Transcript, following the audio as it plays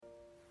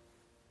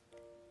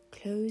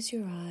close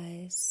your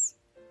eyes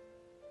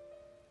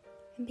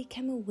and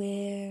become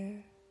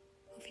aware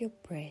of your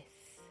breath,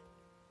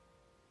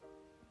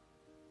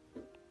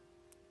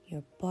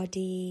 your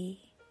body,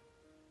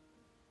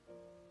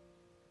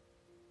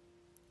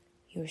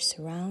 your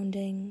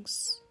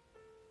surroundings,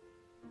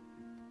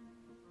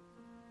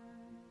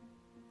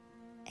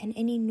 and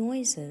any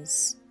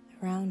noises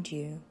around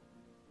you.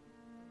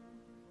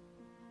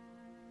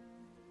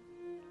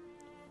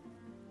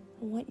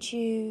 I want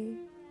you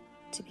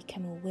to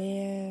become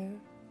aware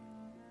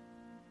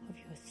of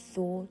your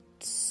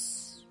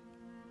thoughts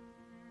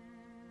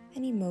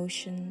and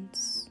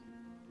emotions,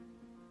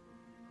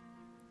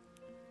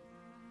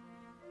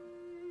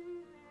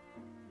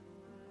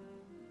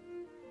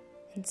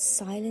 and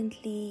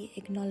silently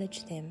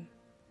acknowledge them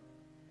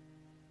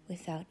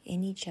without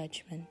any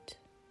judgment.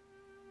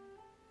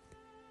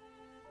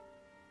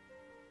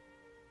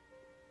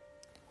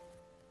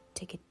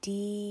 Take a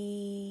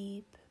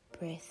deep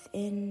breath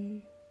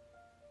in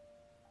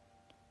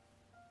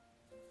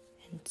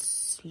and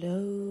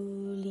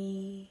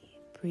slowly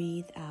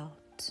breathe out.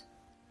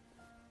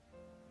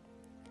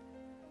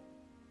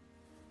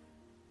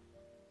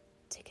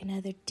 Take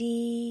another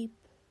deep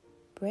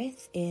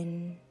breath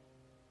in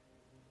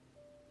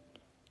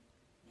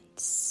and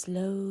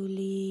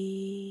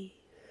slowly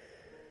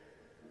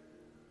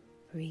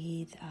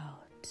breathe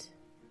out.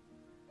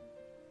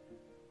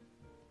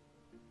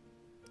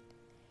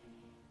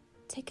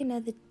 Take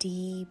another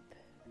deep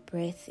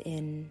breath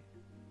in,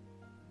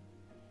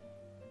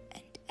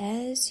 and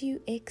as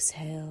you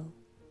exhale,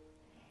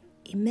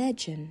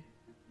 imagine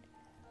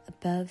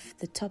above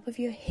the top of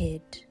your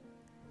head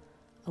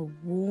a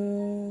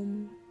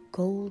warm,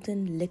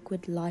 golden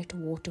liquid light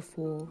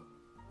waterfall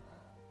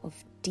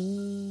of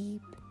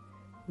deep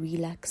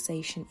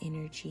relaxation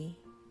energy.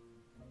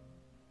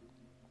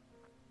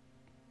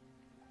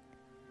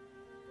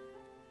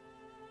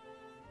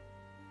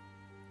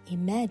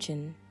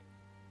 Imagine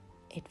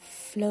it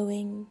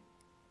flowing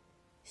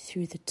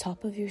through the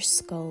top of your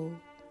skull.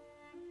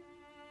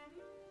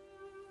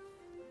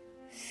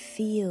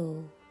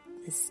 Feel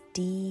this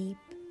deep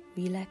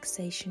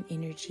relaxation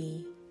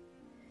energy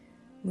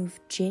move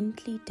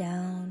gently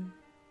down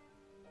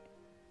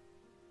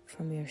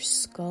from your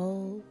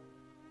skull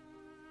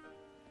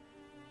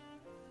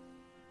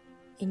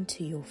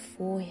into your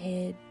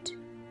forehead,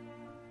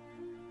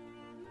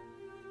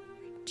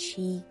 your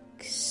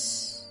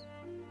cheeks,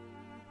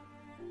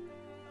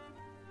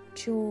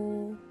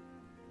 jaw,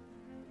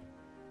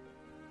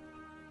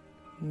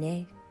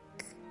 neck,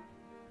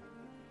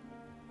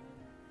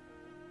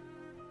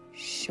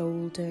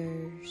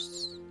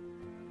 shoulders,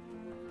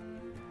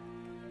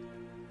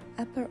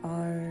 upper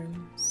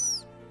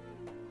arms,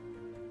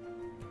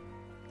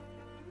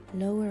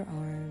 lower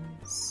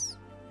arms,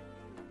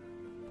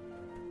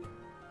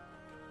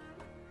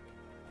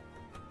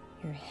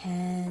 your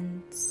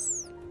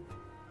hands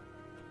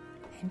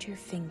and your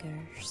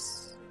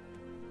fingers,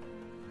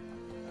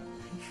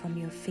 and from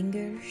your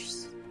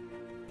fingers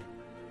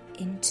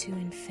into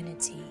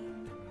infinity.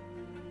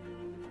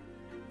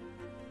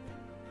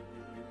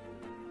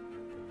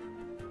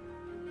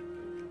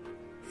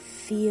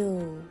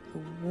 Feel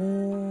the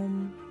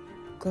warm,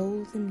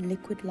 golden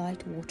liquid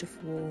light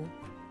waterfall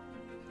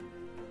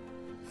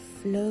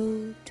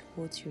flow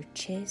towards your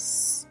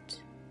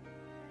chest,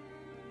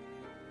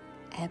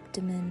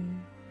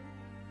 abdomen,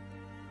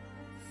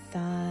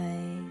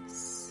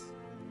 thighs,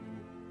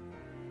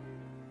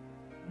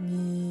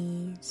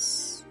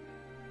 knees,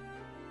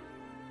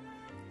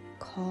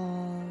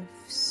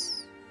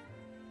 calves,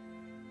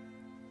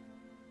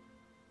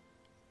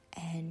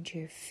 and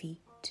your feet.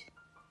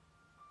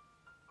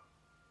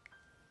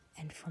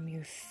 And from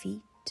your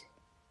feet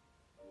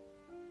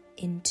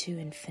into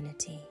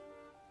infinity.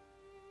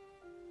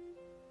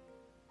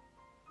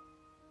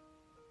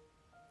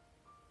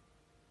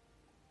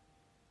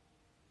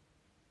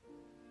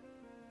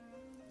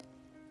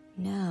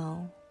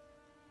 Now,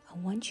 I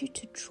want you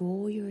to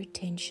draw your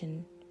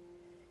attention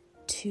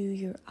to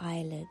your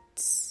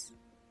eyelids.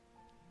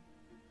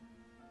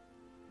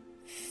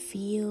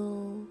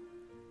 Feel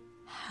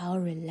how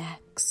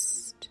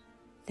relaxed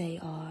they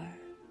are.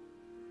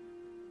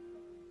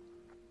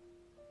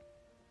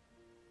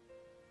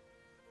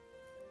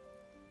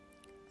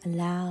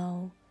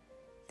 Allow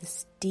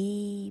this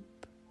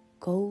deep,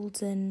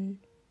 golden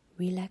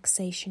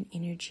relaxation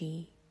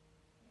energy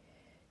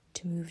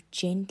to move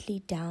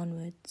gently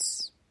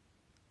downwards,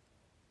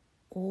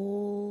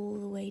 all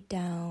the way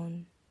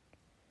down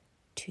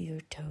to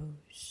your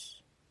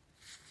toes.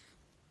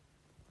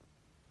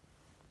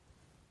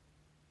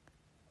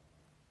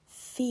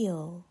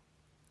 Feel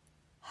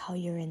how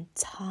your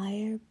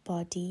entire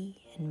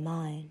body and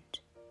mind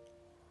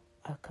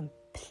are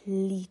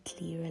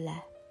completely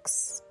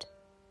relaxed.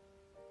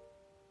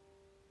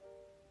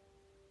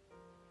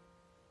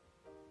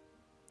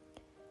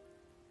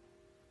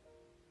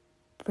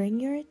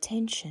 Bring your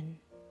attention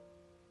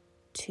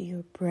to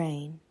your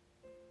brain.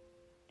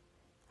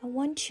 I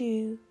want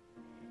you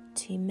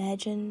to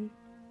imagine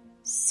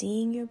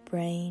seeing your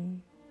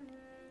brain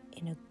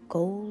in a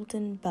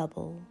golden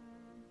bubble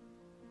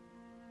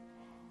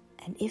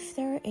And if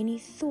there are any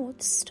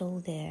thoughts still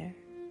there,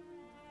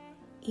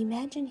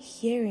 imagine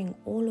hearing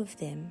all of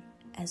them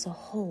as a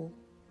whole.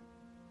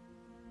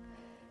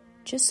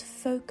 Just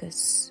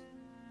focus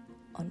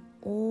on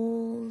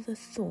all the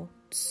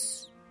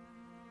thoughts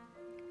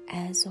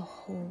as a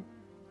whole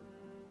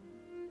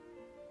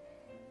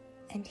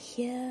and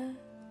hear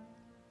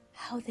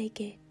how they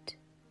get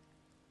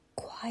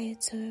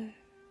quieter and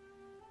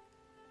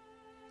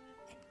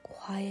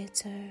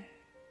quieter,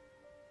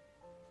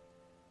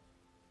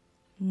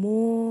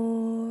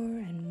 more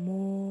and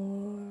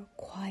more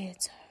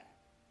quieter,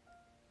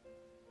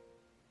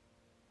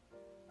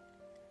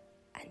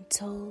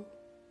 until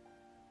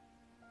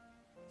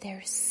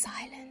there is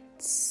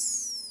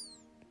silence.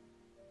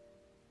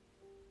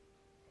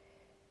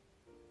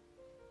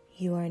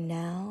 You are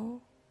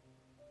now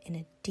in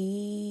a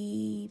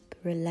deep,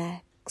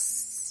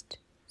 relaxed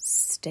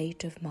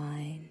state of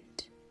mind.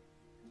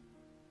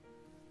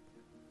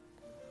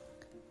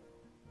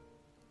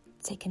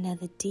 Take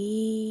another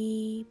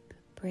deep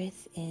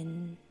breath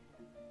in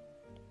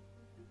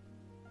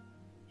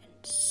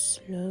and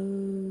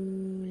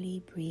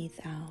slowly breathe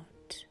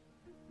out.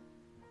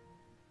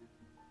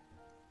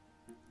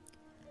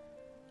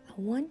 I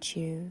want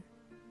you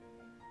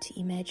to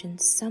imagine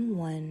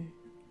someone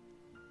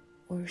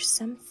or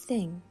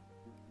something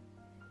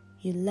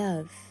you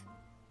love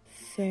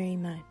very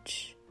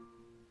much.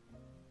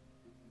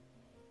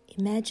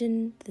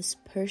 Imagine this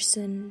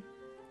person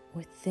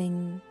or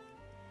thing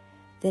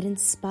that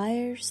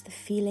inspires the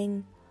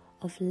feeling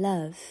of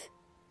love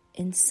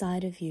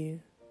inside of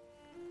you,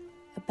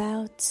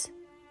 about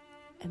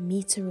a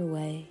meter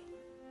away.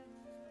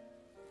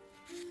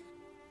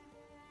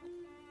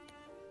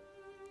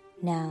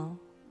 Now,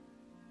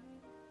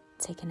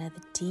 take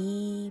another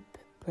deep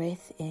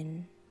breath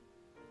in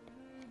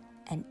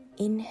and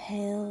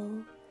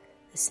inhale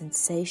the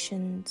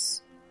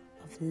sensations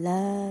of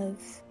love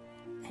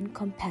and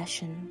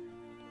compassion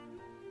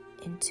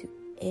into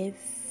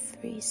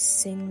every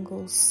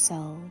single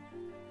cell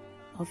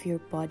of your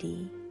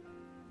body,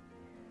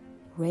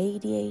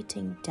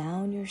 radiating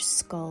down your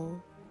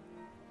skull,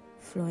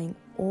 flowing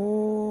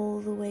all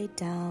the way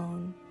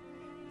down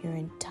your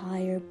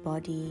entire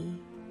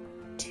body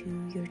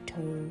to your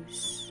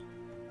toes.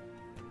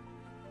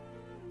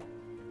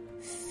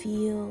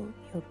 Feel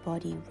your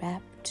body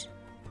wrapped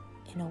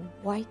in a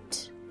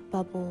white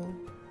bubble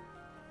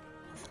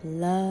of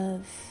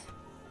love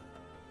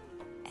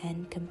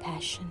and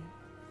compassion.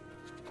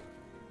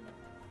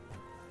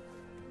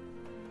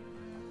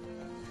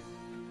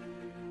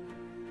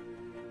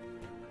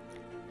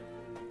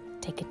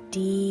 Take a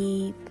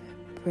deep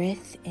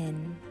breath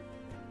in,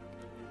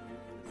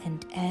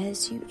 and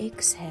as you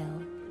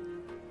exhale,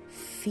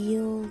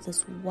 feel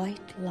this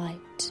white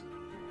light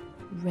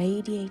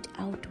radiate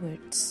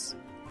outwards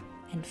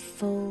and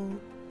fill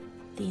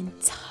the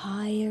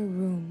entire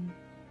room.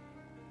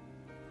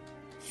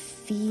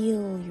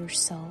 Feel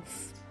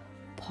yourself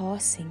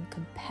passing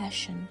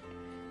compassion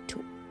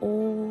to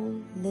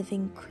all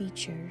living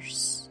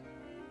creatures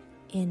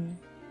in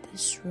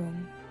this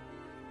room.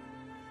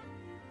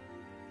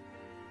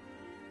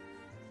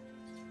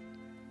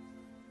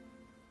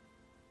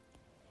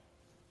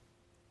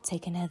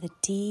 Take another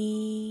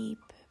deep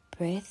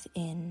breath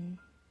in,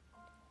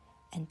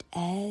 and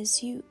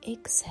as you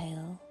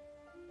exhale,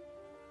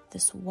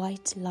 this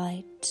white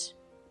light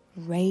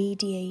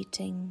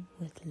radiating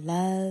with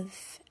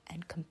love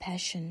and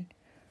compassion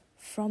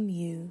from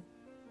you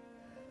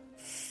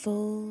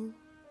fill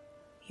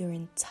your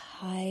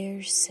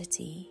entire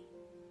city.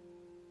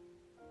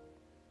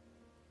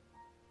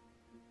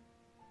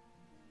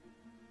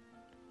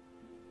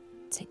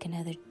 Take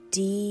another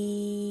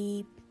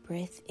deep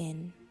breath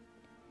in,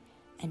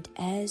 and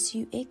as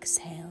you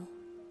exhale,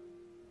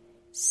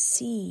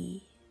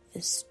 see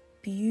this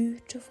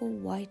beautiful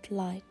white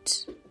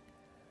light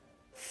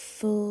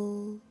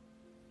fill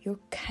your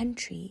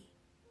country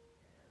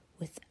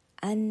with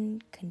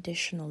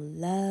unconditional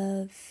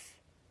love,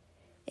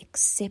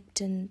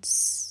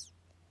 acceptance,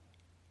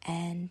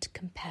 and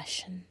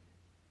compassion.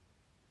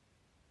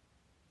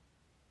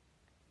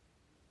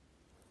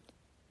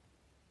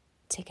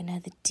 Take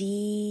another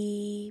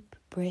deep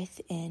breath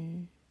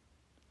in,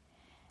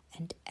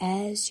 and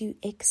as you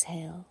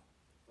exhale,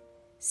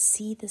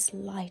 see this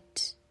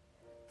light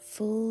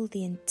fill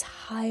the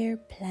entire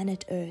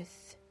planet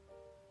Earth.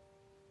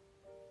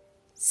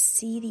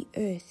 See the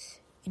earth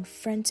in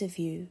front of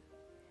you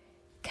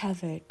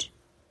covered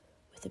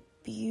with a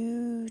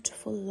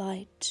beautiful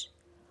light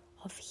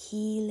of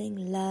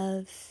healing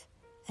love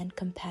and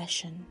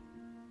compassion,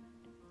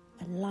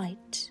 a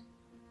light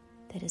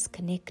that is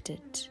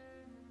connected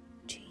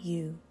to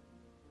you.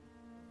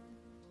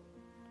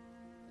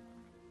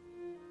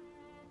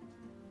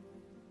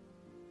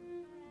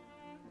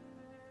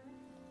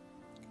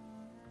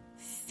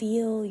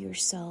 Feel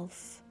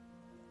yourself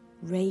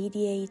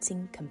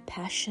radiating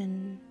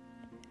compassion,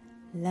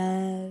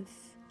 love,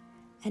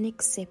 and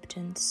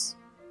acceptance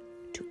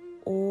to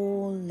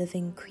all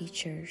living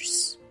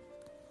creatures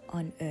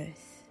on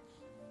earth.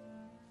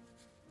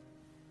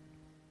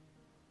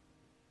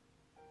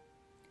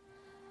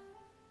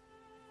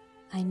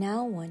 I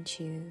now want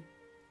you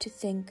to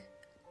think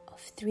of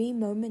 3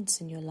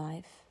 moments in your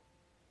life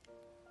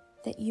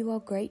that you are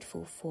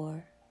grateful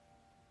for.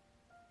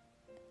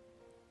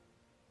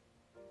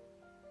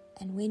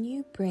 And when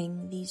you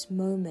bring these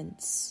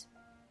moments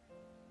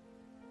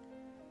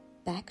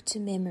back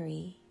to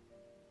memory,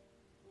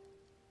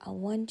 I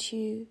want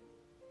you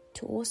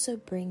to also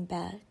bring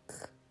back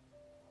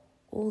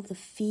all the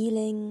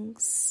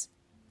feelings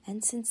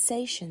and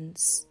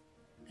sensations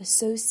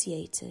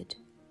associated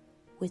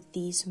with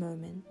these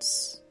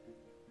moments.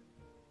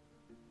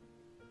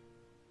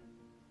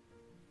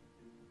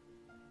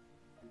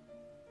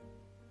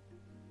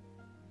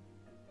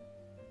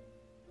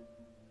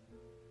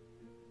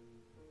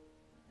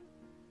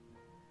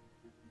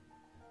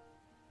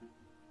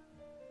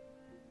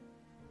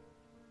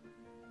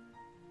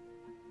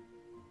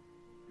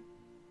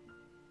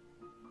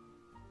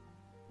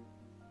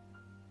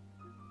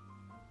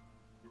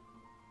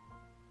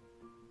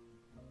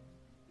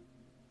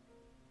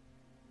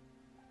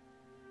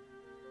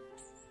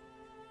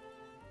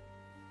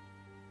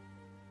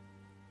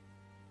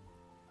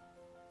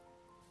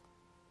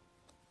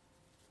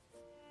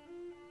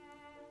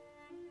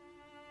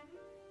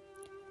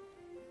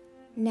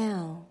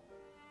 Now,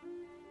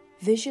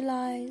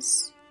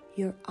 visualize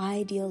your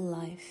ideal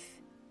life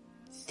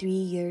 3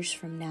 years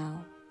from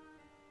now.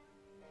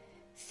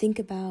 Think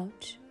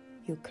about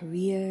your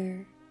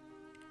career,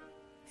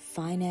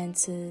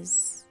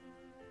 finances,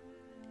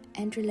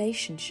 and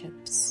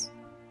relationships.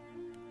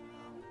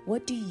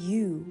 What do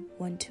you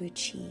want to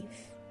achieve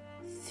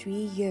 3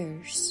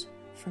 years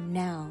from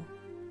now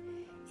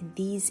in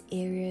these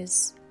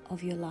areas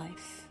of your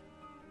life?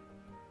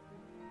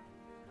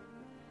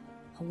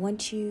 I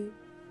want you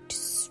to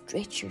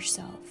stretch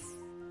yourself,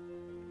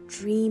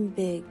 dream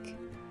big,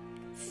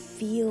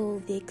 feel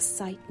the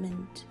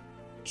excitement,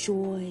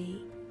 joy,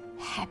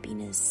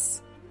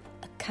 happiness,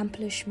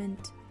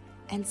 accomplishment,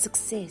 and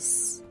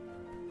success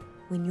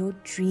when your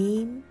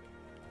dream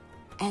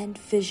and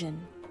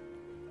vision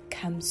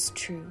comes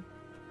true.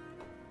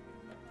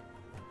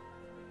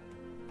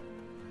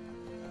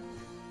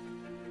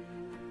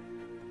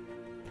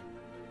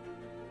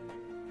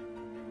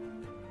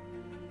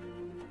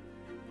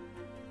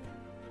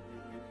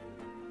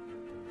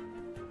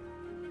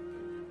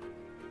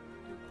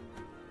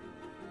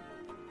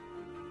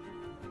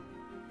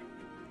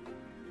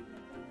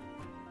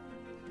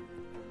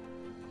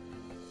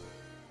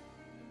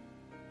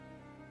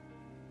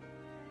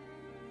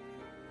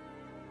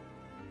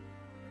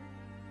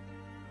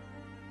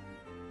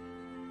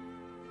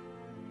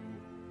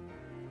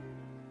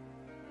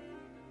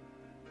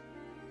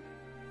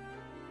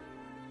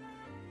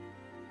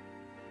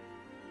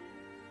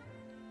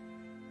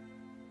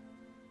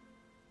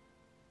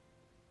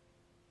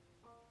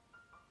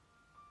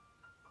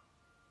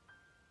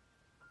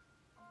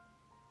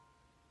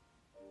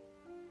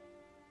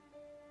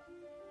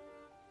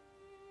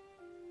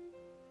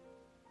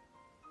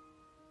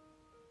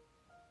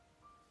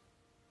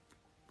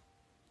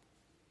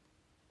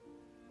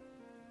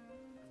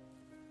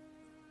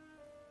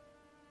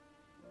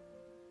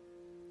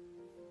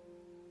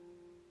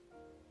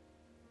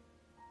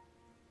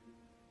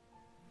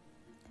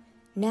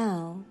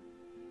 Now,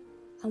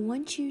 I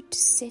want you to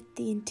set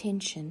the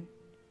intention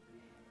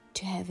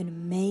to have an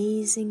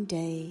amazing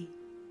day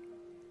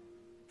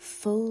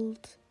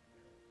filled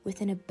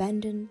with an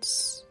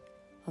abundance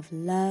of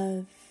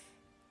love,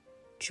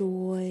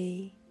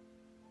 joy,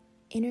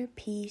 inner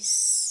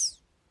peace,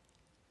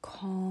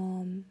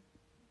 calm,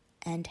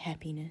 and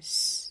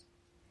happiness.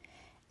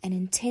 An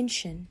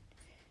intention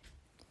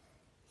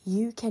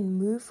you can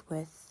move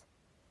with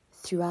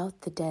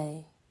throughout the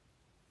day.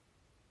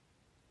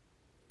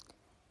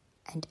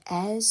 And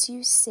as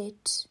you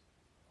set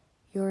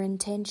your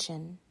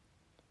intention,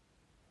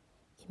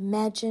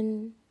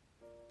 imagine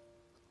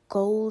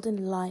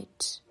golden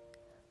light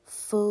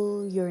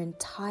fill your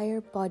entire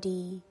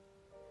body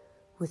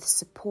with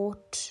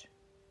support,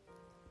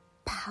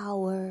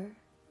 power,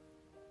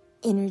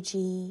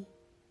 energy,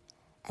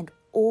 and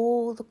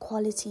all the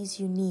qualities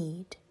you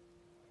need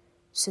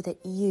so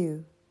that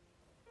you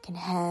can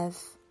have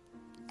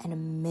an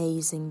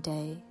amazing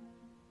day.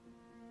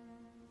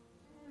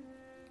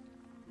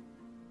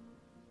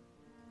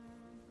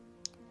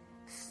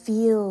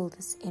 Feel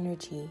this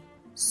energy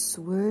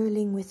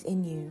swirling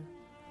within you,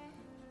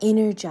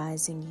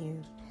 energizing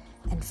you,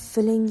 and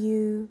filling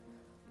you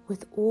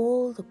with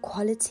all the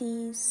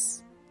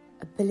qualities,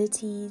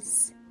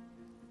 abilities,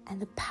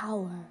 and the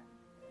power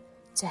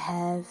to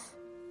have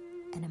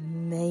an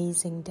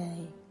amazing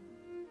day.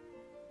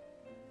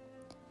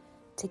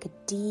 Take a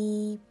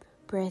deep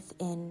breath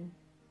in,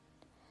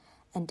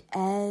 and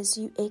as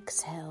you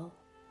exhale,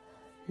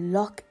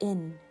 lock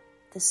in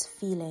this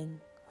feeling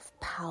of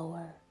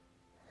power,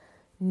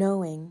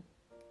 knowing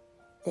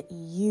that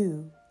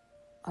you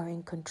are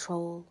in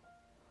control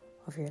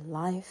of your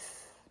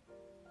life,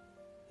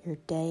 your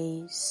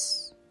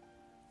days,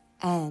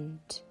 and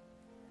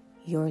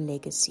your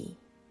legacy.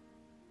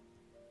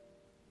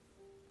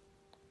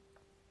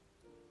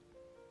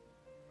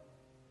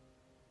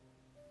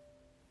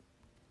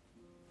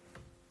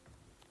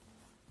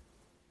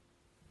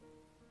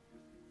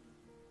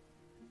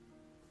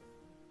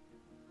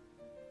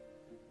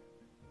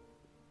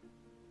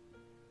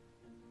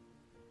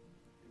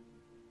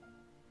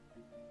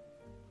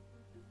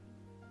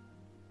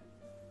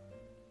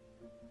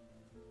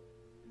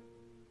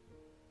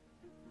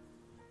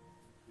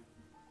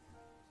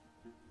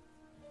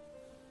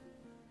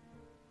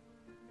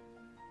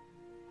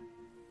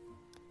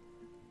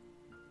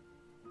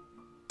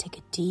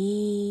 Take a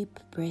deep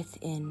breath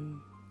in,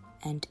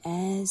 and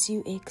as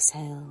you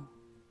exhale,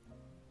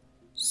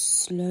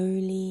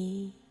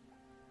 slowly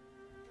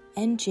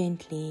and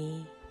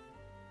gently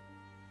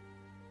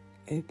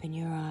open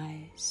your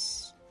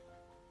eyes.